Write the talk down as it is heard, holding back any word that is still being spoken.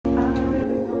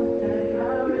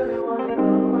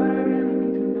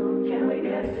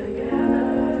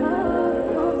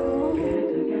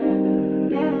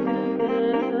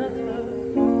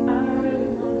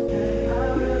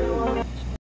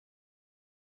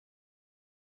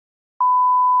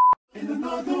And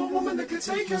another woman that could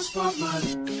take your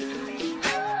spotlight.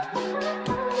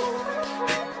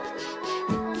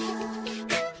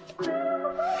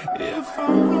 If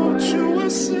I wrote you a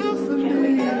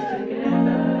symphony,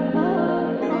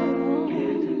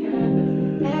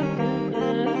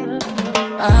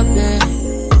 I've been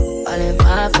all in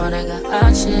my phone, I got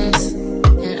options.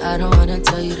 And I don't wanna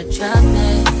tell you to drop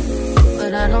it,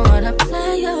 but I don't wanna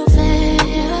play your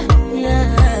fair.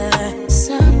 Yeah,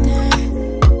 something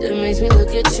that makes me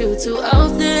look at you too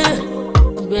often.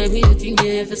 Oh, baby, you can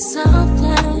give it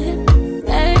something.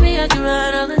 Baby, I can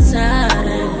run all the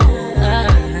time.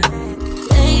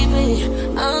 Baby,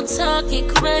 I'm talking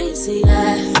crazy.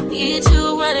 I need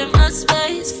you running my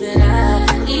space, but I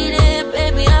need it,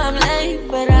 baby, I'm late,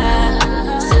 but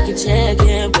I still can check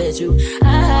in with you.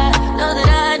 I know that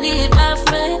I need my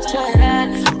friends, but I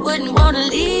wouldn't wanna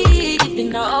leave. You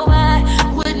know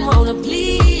I wouldn't wanna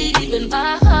bleed. Even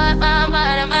my heart, my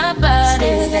mind, and my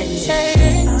body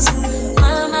says,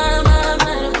 my mind, my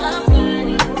mind, and my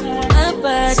body. My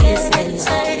body says,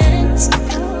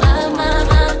 my mind,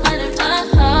 my mind, and my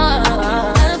heart.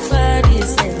 My body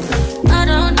says, I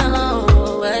don't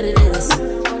know what it is.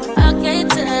 I can't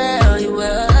tell you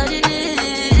what it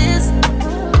is,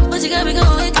 but you got me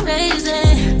going crazy.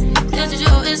 Just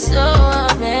you is so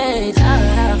amazing.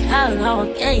 How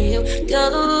long can you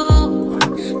go,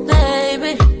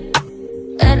 baby?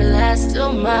 Better last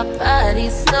till my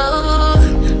body's so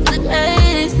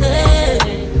crazy.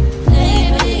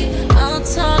 Baby, I'm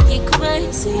talking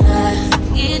crazy. I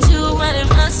need you running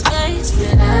my space,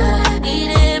 but I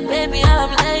need it, baby,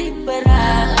 I'm late, but I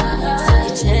still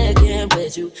can check in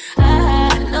with you. I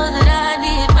know that I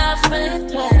need my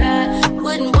friends, but I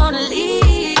wouldn't wanna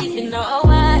leave. You know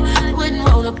I wouldn't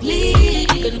wanna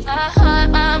bleed. Even my heart,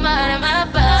 my mind, and my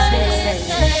body.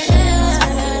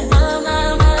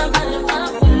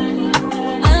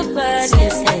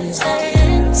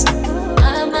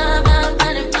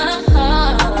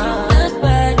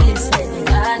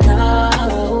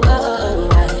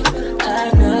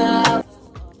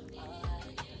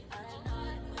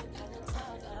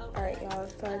 Alright, y'all,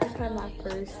 so I just had my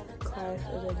first class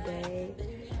of the day,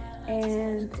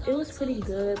 and it was pretty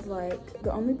good. Like,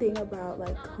 the only thing about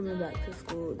like coming back to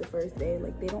school the first day,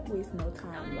 like they don't waste no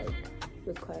time like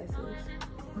with classes.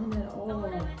 Not at all.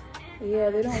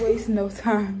 Yeah, they don't waste no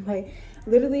time. Like,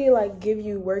 literally, like give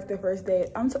you work the first day.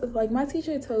 Like my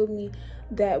teacher told me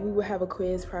that we would have a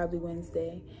quiz probably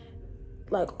Wednesday,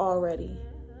 like already,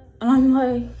 and I'm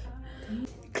like,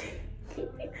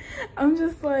 I'm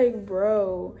just like,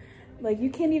 bro, like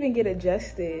you can't even get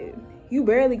adjusted. You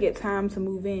barely get time to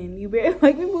move in. You barely,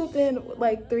 like we moved in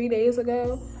like 3 days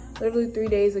ago, literally 3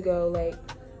 days ago. Like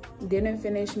didn't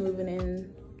finish moving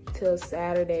in till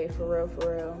Saturday for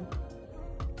real.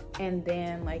 And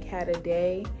then like had a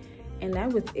day, and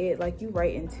that was it. Like you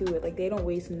right into it. Like they don't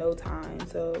waste no time.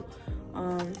 So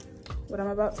what I'm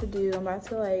about to do, I'm about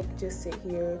to like just sit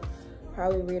here,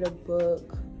 probably read a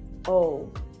book. Oh,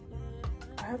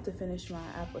 I have to finish my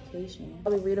application.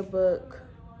 Probably read a book,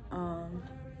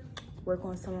 work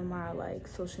on some of my like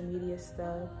social media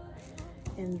stuff,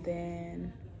 and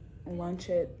then lunch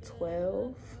at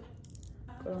 12.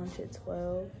 Go to lunch at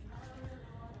 12.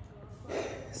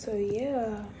 So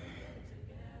yeah,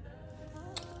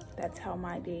 that's how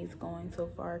my day's going so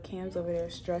far. Cam's over there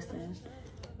stressing,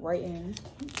 writing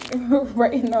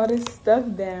writing all this stuff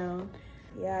down.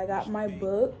 Yeah, I got my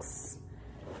books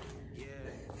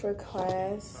for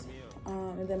class,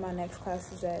 and then my next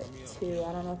class is at 2.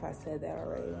 I don't know if I said that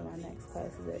already, but my next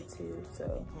class is at 2.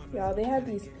 So y'all, they had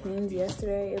these pins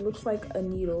yesterday. It looks like a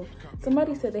needle.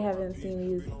 Somebody said they haven't seen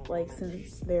these like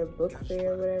since their book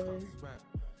fair or whatever.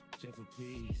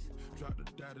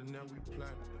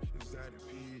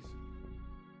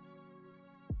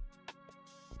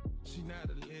 She not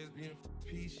a lesbian,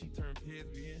 she turned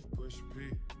lesbian. Push a P,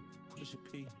 push a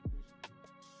P.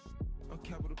 On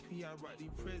capital P, I write the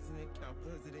president, count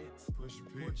presidents. Push a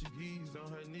P. Portuguese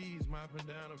on her knees, mopping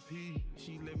down a P.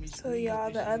 She let me. So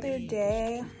y'all, the other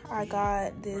day I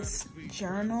got this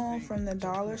journal from the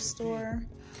dollar store,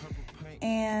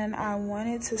 and I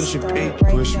wanted to start writing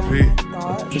down my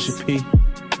thoughts. Push a P,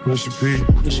 push a P,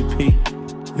 push a P.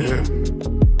 Yeah.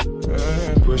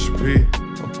 Push a P,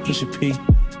 push a P.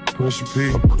 Push a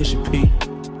P, push a P,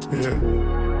 yeah.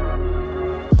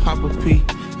 Pop a P,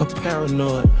 I'm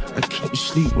paranoid. I can't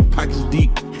sleep, my pockets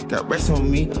deep. Got rest on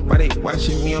me, why they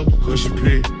watching me? I'm push a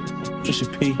P, push a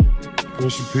P,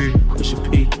 push a P, push a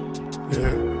P,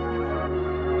 yeah.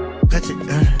 Got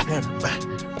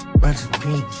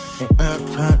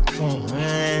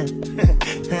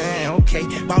it, okay,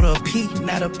 bought a P,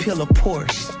 not a pill of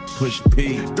Porsche. Push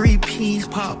P. 3 P's,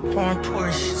 popcorn,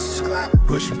 Porsche.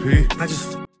 Push P. I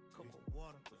just.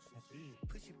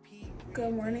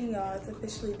 Good morning, y'all. It's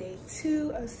officially day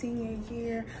 2 of senior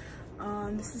year.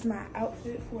 This is my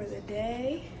outfit for the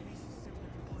day.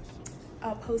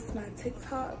 I'll post my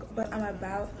TikTok, but I'm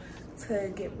about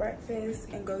to get breakfast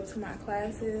and go to my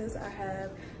classes. I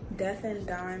have Death and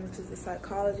Dying, which is a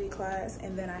psychology class,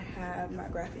 and then I have my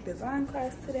graphic design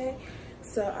class today,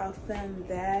 so I'll film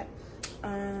that.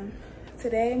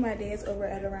 Today my day is over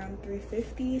at around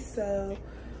 3:50, so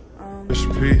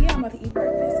yeah, I'm about to eat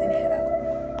breakfast and head out.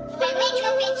 When we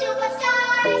could be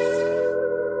superstars,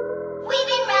 we've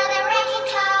been rather wrecking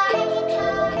cars.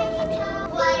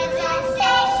 What is that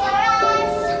stage for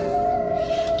us?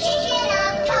 Kicking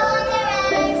up on the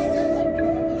rest.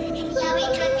 Yeah, we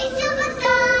could be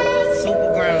superstars. Super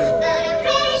ground. But I'm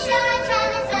pretty sure our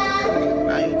time is up.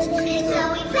 So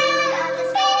we plan on the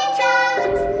spinning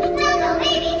toes. No,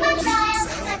 baby, my trials.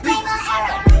 The rainbow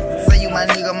arrow. Say you my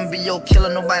nigga, I'ma be your killer.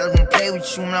 Nobody gonna play with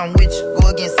you when I'm with you. Go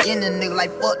against any nigga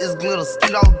like fuck this glitter.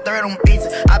 Skeet all dirt on bitches.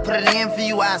 I put it in for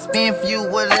you, I spin for you.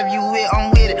 Whatever you with,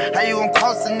 I'm with it. How you gon'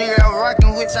 cost a nigga I'm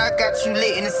rockin' with you? I got you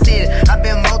lit in the city. I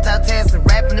been multitasking,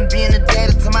 rapping and being a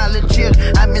daddy to my little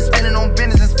children. I been spinning on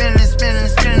business and spinning and spinning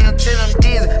and spinning until I'm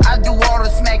dizzy. I do all the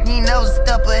smack, you ain't never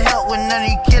step of help with none of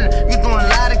you killin'. You doing a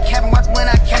lot of capping, watch when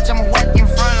I catch, I'ma whack in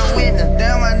front of witness.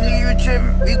 Damn, I knew you were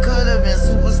trippin'. We could've been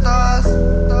superstars.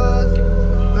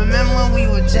 Remember when we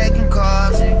were jacking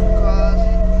cars?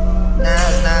 Now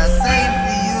it's not safe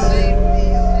for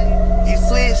you. You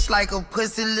switch like a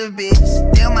pussy little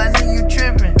bitch. Damn, I knew you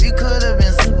trippin'. We could've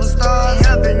been superstars.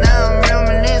 Helping now I'm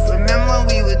reminiscing. Remember when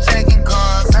we were jacking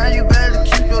cars? Now you better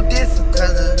keep your distance,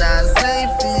 cause it's not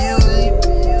safe for you.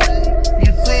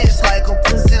 You switch like a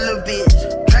pussy little bitch.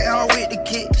 Track hard with the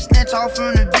kick, snatch off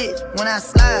from the bitch. When I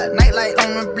slide, nightlight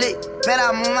on the blick. Bet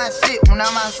I'm on my shit when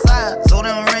I'm outside. So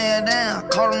them ran down,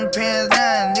 caught them pants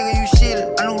down. Nigga, you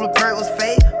shitted. I knew the bird was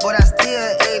fake, but I still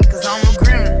ate it, cause I'm a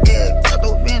criminal. Yeah, cut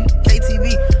those bin,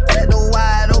 KTV, let the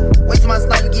wide open. Wait till my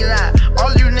sniper get out. All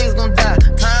you niggas gon' die.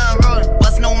 Time rolling,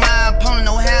 bustin' on my opponent,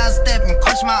 no how stepping.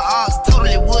 Crush my arcs,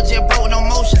 totally wood jet broke, no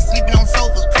motion. Sleeping on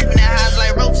sofas, creeping at highs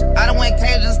like roaches. I done went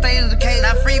cage and stayed in the cage.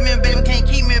 Now free me, baby, can't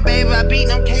keep me, baby. I beat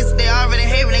them cases, they already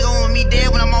hate me. They gon' want me dead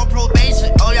when I'm on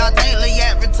probation. Oh, y'all think Lil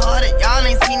Yak retarded? Y'all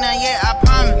ain't seen nothing yet, I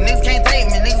promise. Niggas can't take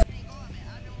me, niggas.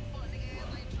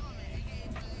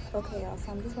 Okay, y'all,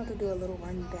 so I'm just about to do a little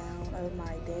rundown of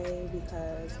my day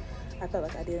because I felt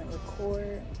like I didn't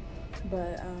record.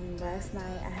 But last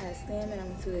night I had stand and I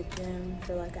went to the gym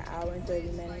for like an hour and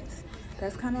 30 minutes.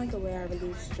 That's kind of like a way I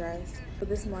relieve stress. But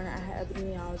this morning I had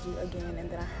epidemiology again, and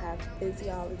then I have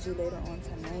physiology later on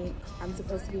tonight. I'm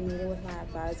supposed to be meeting with my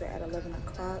advisor at 11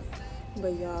 o'clock.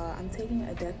 But y'all, I'm taking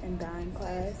a Death and Dying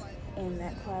class, and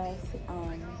that class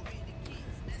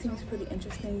seems pretty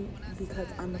interesting because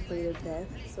I'm afraid of death.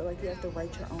 So like you have to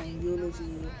write your own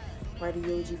eulogy, write a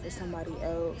eulogy for somebody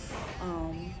else.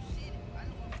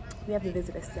 We have to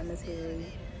visit a cemetery,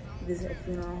 visit a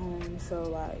funeral home. So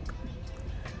like,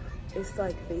 it's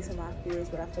like facing my fears,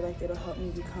 but I feel like it'll help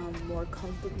me become more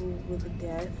comfortable with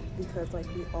death because like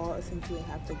we all essentially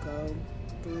have to go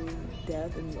through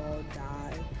death and we all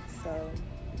die. So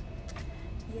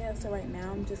yeah, so right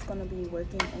now I'm just gonna be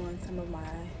working on some of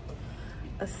my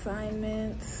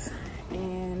assignments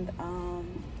and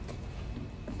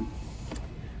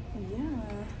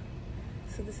yeah,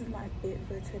 so this is my fit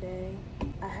for today.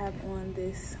 I have on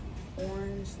this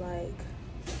orange like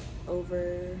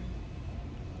overcoat,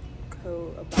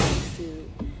 a bodysuit,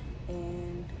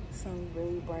 and some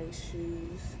really bright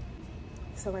shoes.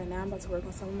 So right now I'm about to work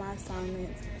on some of my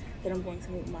assignments, then I'm going to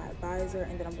meet my advisor,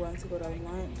 and then I'm going to go to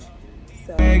lunch.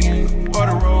 So Or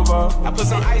the rover. I put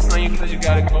some ice on you cause you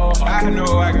gotta go. I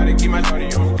know I gotta keep my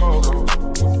shorty on go.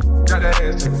 Got that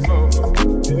ass to the floor.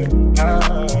 Yeah.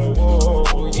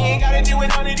 Whoa. You ain't gotta do it,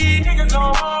 none of these niggas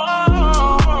no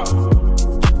more.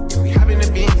 If we hop in the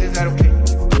beans, is that okay?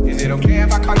 Is it okay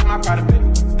if I call you my pride, baby?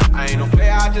 I ain't no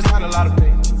player, I just had a lot of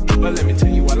pain. But let me tell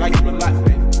you, I like you a lot,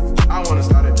 baby. I wanna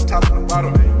start at the top and the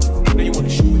bottom, baby. Then you wanna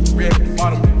shoot with the red at the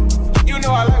bottom, baby. You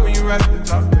know I like when you right at the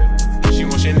top, baby. She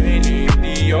wants your name,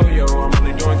 yo-yo. I'm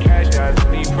only doing cash, guys,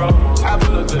 don't need promo. I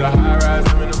pull up to the high rise,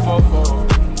 I'm in the 4-4.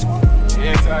 The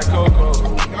inside Coco.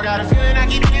 I got a feeling I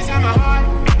keep it inside my heart.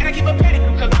 And I keep a petty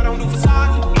cause I don't do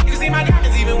facade. You can see my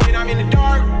diamonds even when I'm in the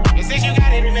dark. And since you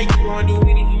got it, it make you wanna do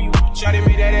anything you want. Shawty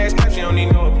made that ass clap, she don't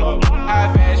need no applause.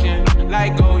 High fashion,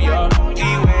 like Goya,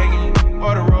 G-Wagon,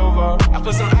 or the Rover. I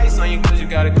put some ice on you cause you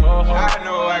gotta go. I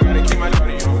know I gotta keep my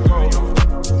shawty on go.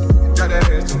 Got that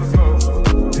ass to the floor.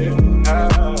 Yeah.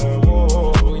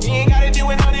 Whoa. You ain't got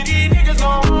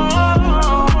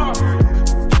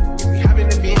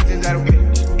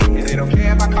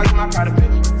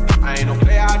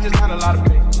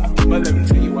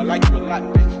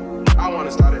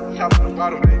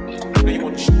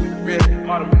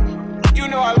bottom, babe. You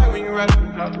know I like when you ride at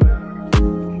the top, babe.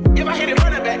 If I hit it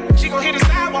running back, she gon' hit the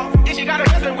sidewalk. Then she got a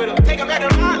husband with her, take her back to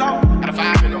Milo. Got a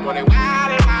 5 in the morning,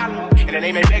 wild and wild. And the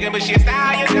name ain't begging, but she a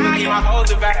stallion, dying. My whole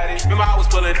valley. Remember I was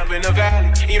pulling up in the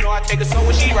valley. And you know I take her so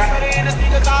when she ride. Put it in the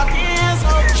sneakers all in, so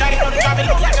shawty on the drop, it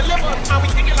look like a liver. How we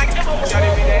sticking like timber.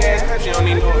 Shawty be that ass, cause she don't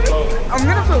need no clothes. I'm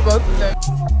gonna put both of them.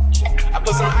 I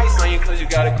put some ice on you cause you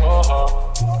gotta go hard.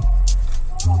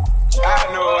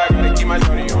 I know I gotta keep my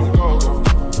shawty on the go.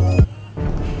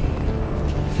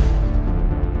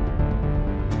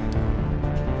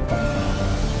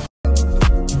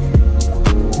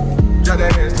 Drop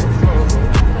that ass to the floor.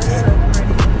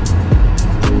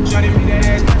 Shawty be that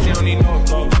ass cause she don't need no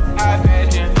clothes. High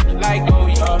fashion, like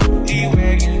Goya,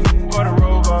 D-Wagon, or the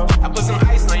Rover. I put some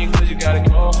ice on you cause you gotta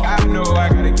go hard. I know I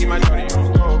gotta keep my shawty on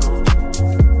the go.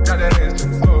 Drop that ass to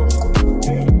the floor.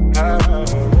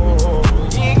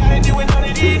 You ain't gotta do it none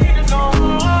of these niggas no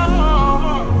more.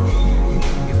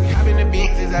 If we hop in the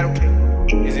beans, is that okay?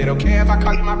 Is it okay if I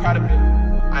call you my pride, babe?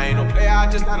 I ain't no player,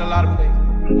 I just not a lot of play.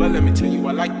 But let me tell you,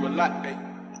 I like you a lot, babe.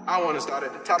 I wanna start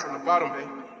at the top and the bottom, babe.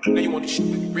 Now you want the shit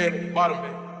with the red at the bottom,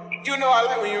 babe. You know I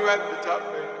like when you ride at the top,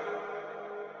 babe.